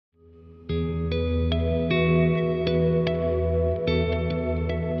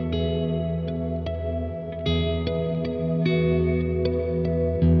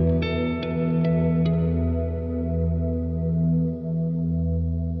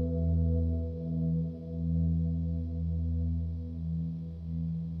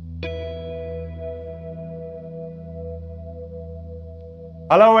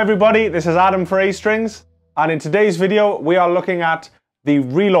Hello everybody, this is Adam for A Strings, and in today's video we are looking at the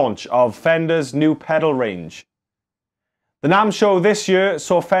relaunch of Fender's new pedal range. The NAMM show this year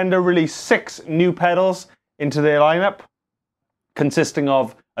saw Fender release 6 new pedals into their lineup, consisting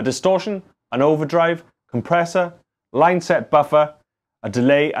of a distortion, an overdrive, compressor, line set buffer, a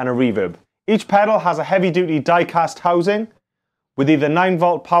delay and a reverb. Each pedal has a heavy duty die cast housing with either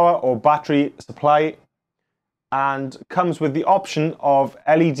 9-volt power or battery supply, and comes with the option of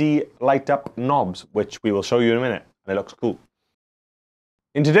LED light up knobs, which we will show you in a minute. It looks cool.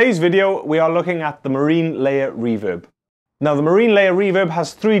 In today's video we are looking at the Marine Layer Reverb. Now the Marine Layer Reverb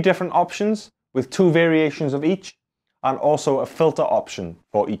has 3 different options with 2 variations of each, and also a filter option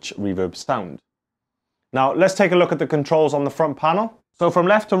for each reverb sound. Now let's take a look at the controls on the front panel. So from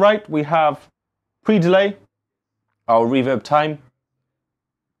left to right we have pre-delay, our reverb time,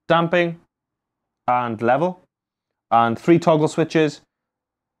 damping and level, and 3 toggle switches.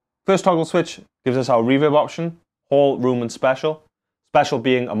 First toggle switch gives us our reverb option, hall, room and special. Special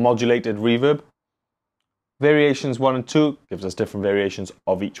being a modulated reverb. Variations 1 and 2 gives us different variations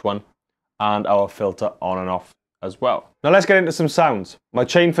of each one, and our filter on and off as well. Now let's get into some sounds. My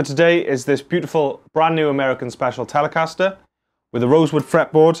chain for today is this beautiful brand new American Special Telecaster with a rosewood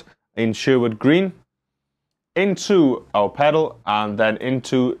fretboard in Sherwood green, into our pedal and then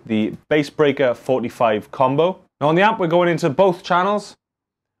into the Bass Breaker 45 combo. Now on the amp we're going into both channels.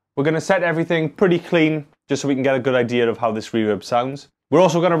 We're going to set everything pretty clean just so we can get a good idea of how this reverb sounds. We're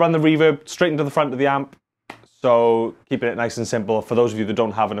also going to run the reverb straight into the front of the amp, so keeping it nice and simple. For those of you that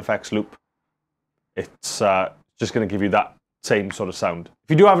don't have an effects loop, it's just going to give you that same sort of sound.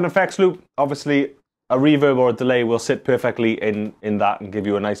 If you do have an effects loop, obviously a reverb or a delay will sit perfectly in that and give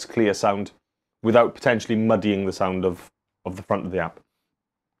you a nice clear sound without potentially muddying the sound of the front of the amp.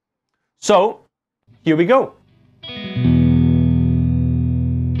 So here we go.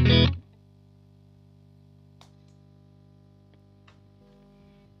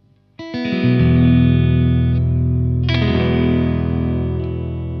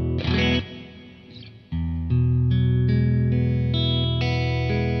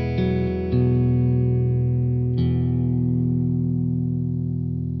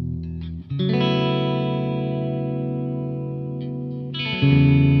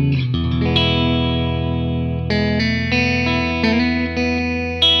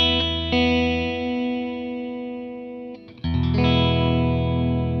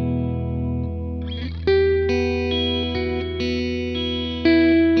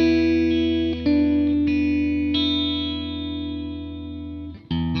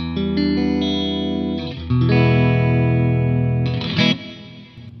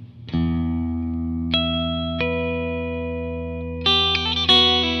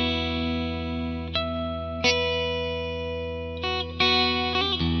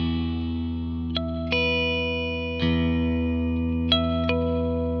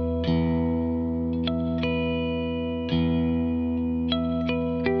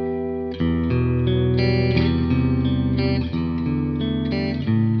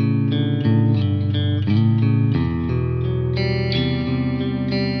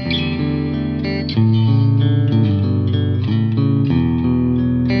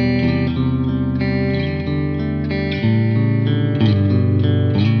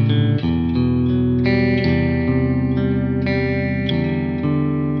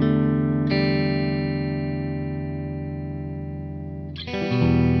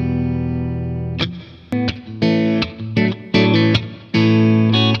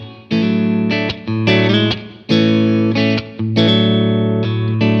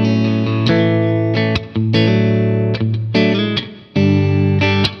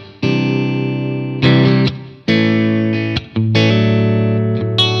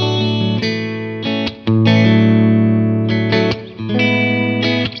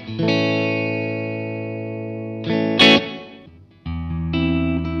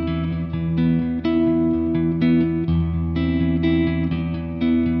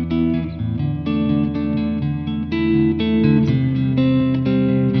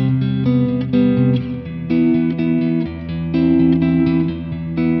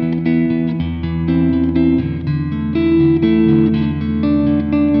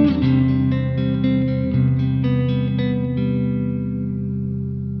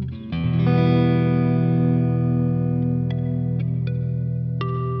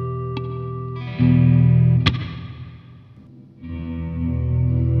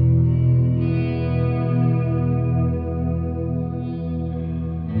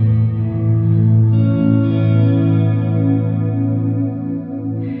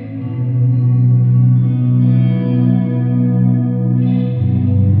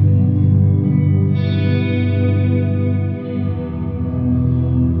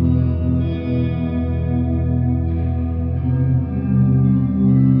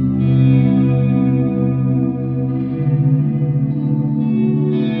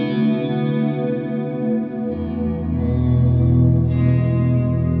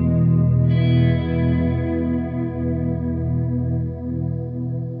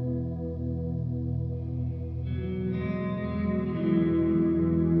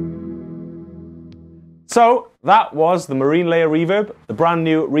 So that was the Marine Layer Reverb, the brand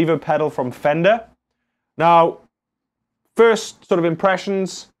new reverb pedal from Fender. Now, first sort of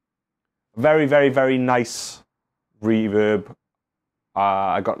impressions, very, very, very nice reverb.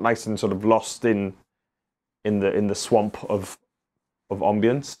 I got nice and sort of lost in the swamp of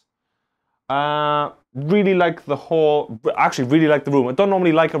ambience. Really like the whole, actually really like the room. I don't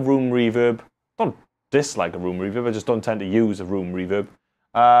normally like a room reverb. Don't dislike a room reverb, I just don't tend to use a room reverb.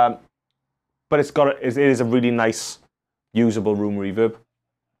 But it is a really nice, usable room reverb.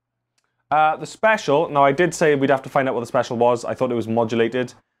 The special, now I did say we'd have to find out what the special was. I thought it was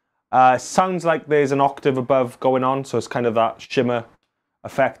modulated. Sounds like there's an octave above going on, so it's kind of that shimmer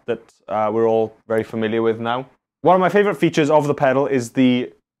effect that we're all very familiar with now. One of my favorite features of the pedal is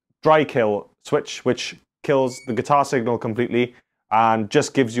the dry kill switch, which kills the guitar signal completely and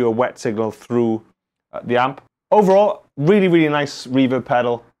just gives you a wet signal through the amp. Overall, really, really nice reverb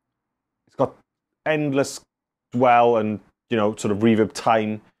pedal. It's got endless swell and, you know, sort of reverb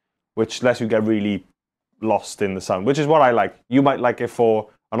time, which lets you get really lost in the sound, which is what I like. You might like it for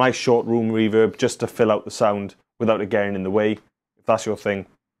a nice short room reverb just to fill out the sound without it getting in the way. If that's your thing,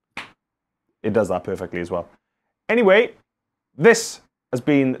 it does that perfectly as well. Anyway, this has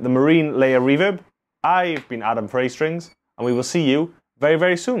been the Marine Layer Reverb. I've been Adam for A-Strings, and we will see you very,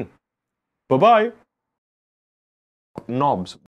 very soon. Bye-bye. Knobs.